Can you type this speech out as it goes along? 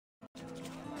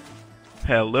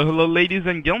Hello, hello, ladies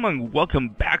and gentlemen. Welcome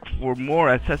back for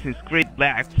more Assassin's Creed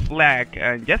Blackflag.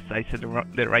 And yes, I said the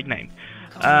right name.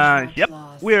 Yep,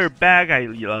 we're back. I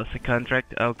lost a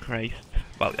contract. Oh Christ.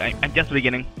 Well, I'm just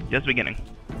beginning.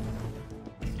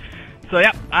 So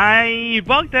yeah, I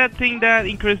bought that thing that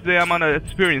increased the amount of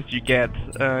experience you get.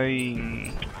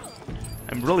 I'm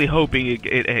really hoping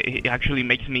it actually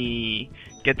makes me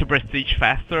get to prestige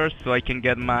faster, so I can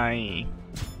get my.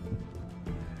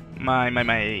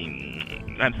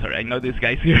 I'm sorry, I know this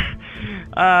guy's here.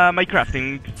 My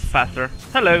crafting faster.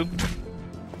 Hello.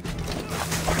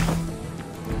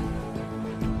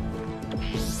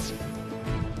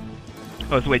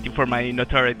 I was waiting for my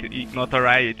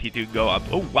notoriety to go up.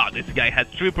 Oh wow, this guy had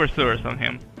 3 pursuers on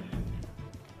him.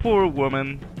 Poor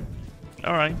woman.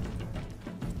 Alright.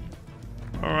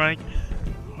 Alright.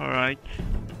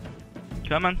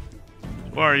 Come on.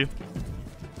 Where are you?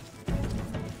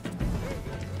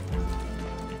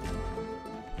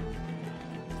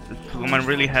 This woman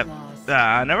really have...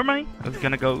 never mind. I was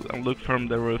gonna go and look from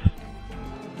the roof.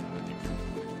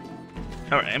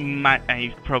 Or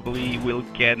I probably will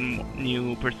get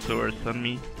new pursuers on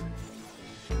me.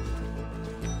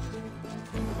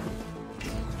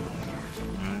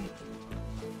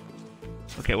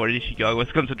 Okay, where did she go? I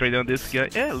was concentrating on this guy.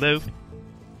 Yeah, hello.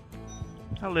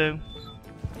 Hello.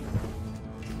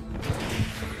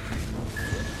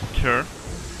 Sure.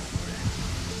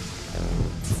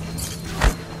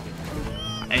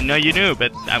 I know you knew,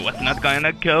 but I was not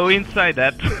gonna go inside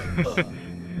that.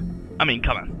 I mean,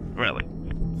 come on, really.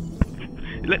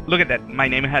 Look at that, my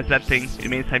name has that thing. It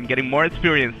means I'm getting more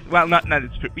experience. Well, not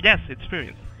experience. Yes,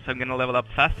 experience. So I'm gonna level up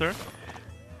faster.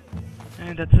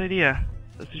 And that's the idea.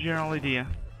 That's the general idea.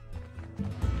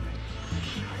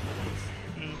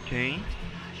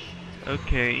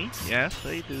 Okay, yes,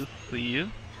 I do see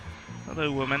you.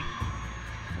 Hello, woman.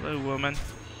 Hello, woman.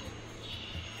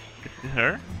 Is it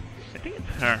her? I think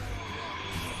it's her.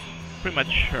 Pretty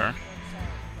much her.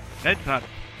 No, it's not.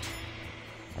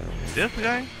 This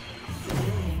guy?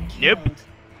 Nope.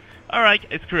 Alright,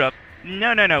 I screwed up.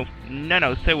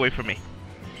 No, stay away from me.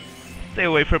 Stay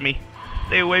away from me.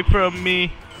 Stay away from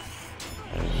me.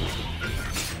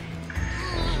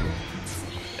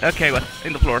 Okay, what's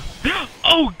in the floor?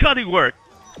 Oh god, it worked!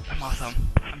 I'm awesome.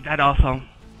 I'm that awesome.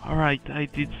 Alright, I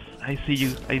see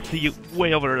you. I see you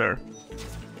way over there.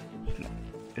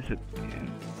 Is it?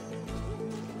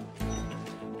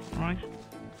 Alright.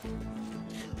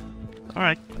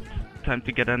 Alright. Time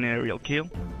to get an aerial kill.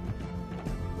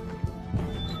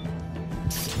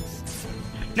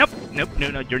 Nope,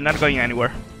 no, you're not going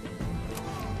anywhere.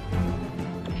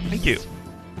 Thank you.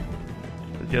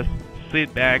 Just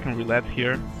sit back and relax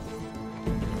here.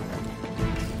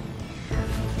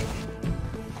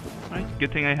 Right,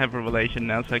 good thing I have Revelation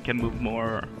now, so I can move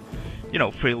more, you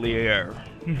know, freely air.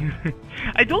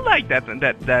 I do like that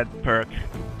perk.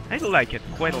 I do like it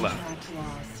quite a lot.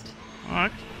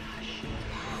 Alright.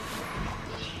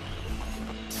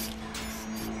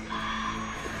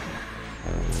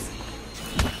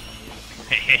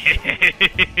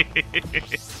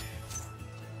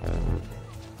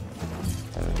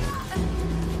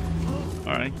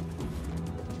 Alright.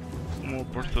 More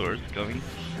pursuers going.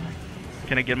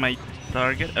 Can I get my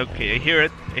target? Okay, I hear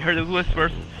it. I heard it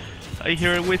whispers. I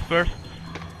hear it whispers.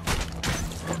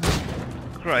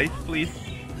 Christ, please.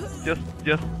 Just...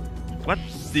 What?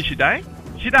 Did she die?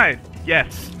 She died!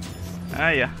 Yes!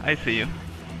 Ah, yeah, I see you.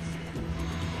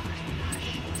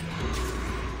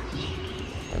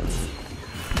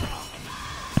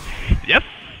 Yes!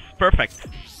 Perfect!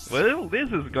 Well,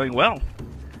 this is going well.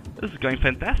 This is going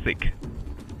fantastic.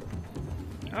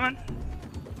 Come on.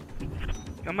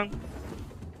 Come on.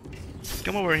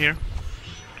 Come over here.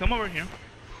 Come over here.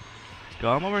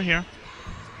 Come over here.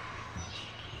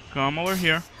 Come over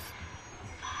here.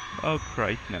 Oh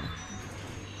Christ, no.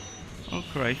 Oh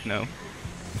Christ, no.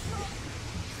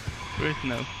 Christ,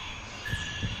 no.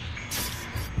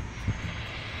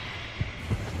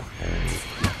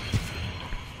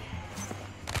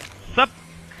 Sup?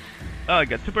 Oh, I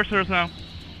got 2 pursuers now.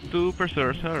 2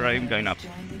 pursuers. Alright, I'm going up.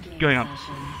 Going up.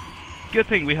 Good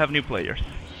thing we have new players.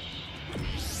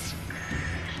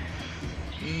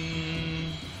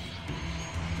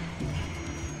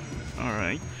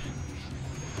 Alright.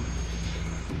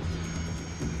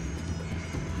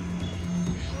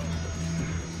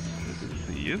 Good to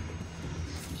see you.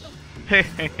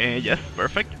 Hey, yes,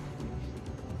 perfect.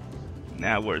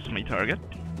 Now where's my target?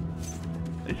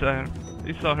 I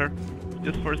saw her.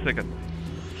 Just for a second.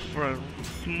 For a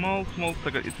small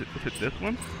second. Is it this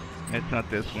one? It's not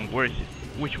this one. Where is she?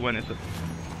 Which one is it?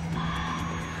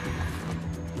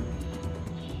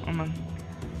 Come on.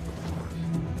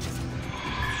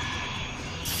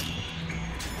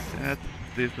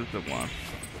 This is the one.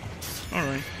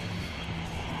 Alright.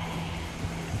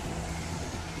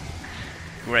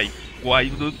 Great. Why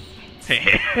do...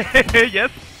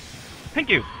 Yes! Thank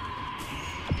you!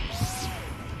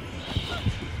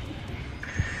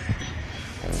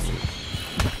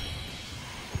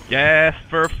 Yes,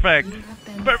 perfect!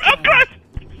 Oh god!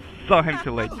 Saw him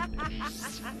too late.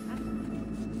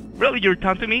 Really, you're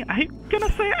taunting me? I'm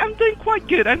gonna say I'm doing quite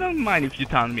good. I don't mind if you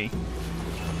taunt me.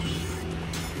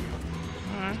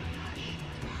 Alright.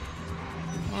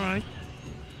 Alright.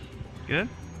 Good.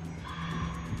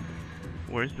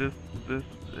 Where's this?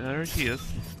 There he is.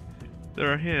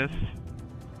 There he is.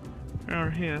 There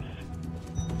he is.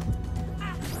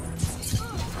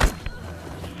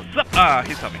 Ah,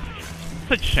 he saw me.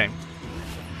 Such a shame.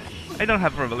 I don't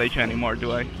have revelation anymore,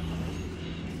 do I?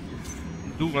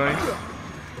 Do I?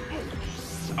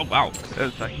 Oh wow,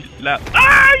 that's a huge slap.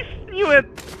 Ah, I knew it!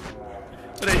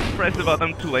 But I pressed the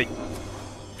button too late.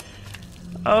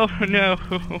 Oh no,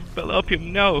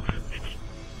 Fallopian, no!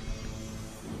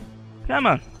 Come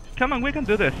on, we can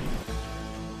do this.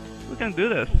 We can do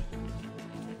this.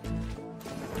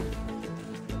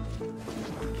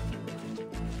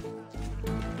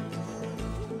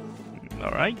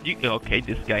 Alright, okay,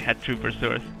 this guy had 2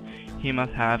 pursuers. He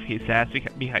must have his ass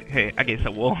behind, against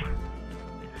a wall.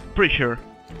 Pretty sure.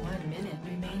 1 minute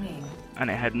remaining. And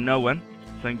I had no one,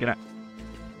 so I'm gonna...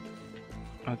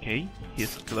 Okay,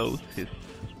 he's close, he's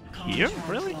here,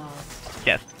 really?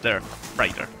 Yes, there,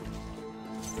 right there.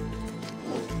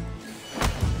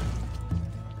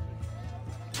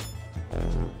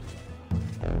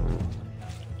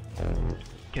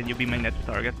 Can you be my next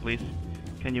target, please?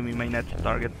 Can you be my next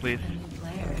target, please? A new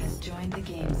player has joined the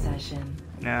game session.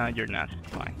 No, you're not.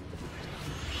 Fine.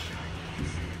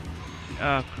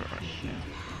 Oh, Christ.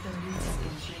 30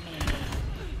 seconds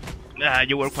remaining. Ah,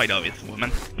 you were quite obvious,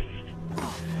 woman.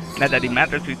 Not that it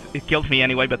matters, it kills me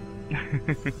anyway, but...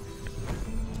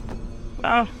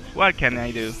 Well, what can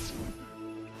I do?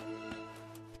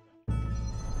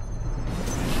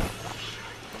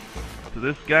 So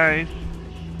this guy's...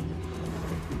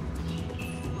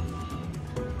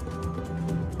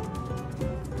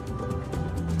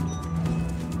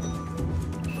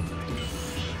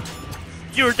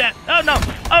 You're dead! Oh no!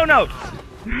 Oh no!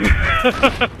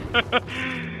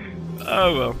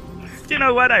 Oh well. You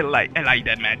know what? I like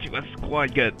that match. It was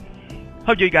quite good.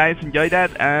 Hope you guys enjoyed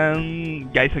that,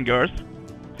 guys and girls.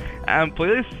 And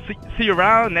please see you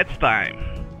around next time.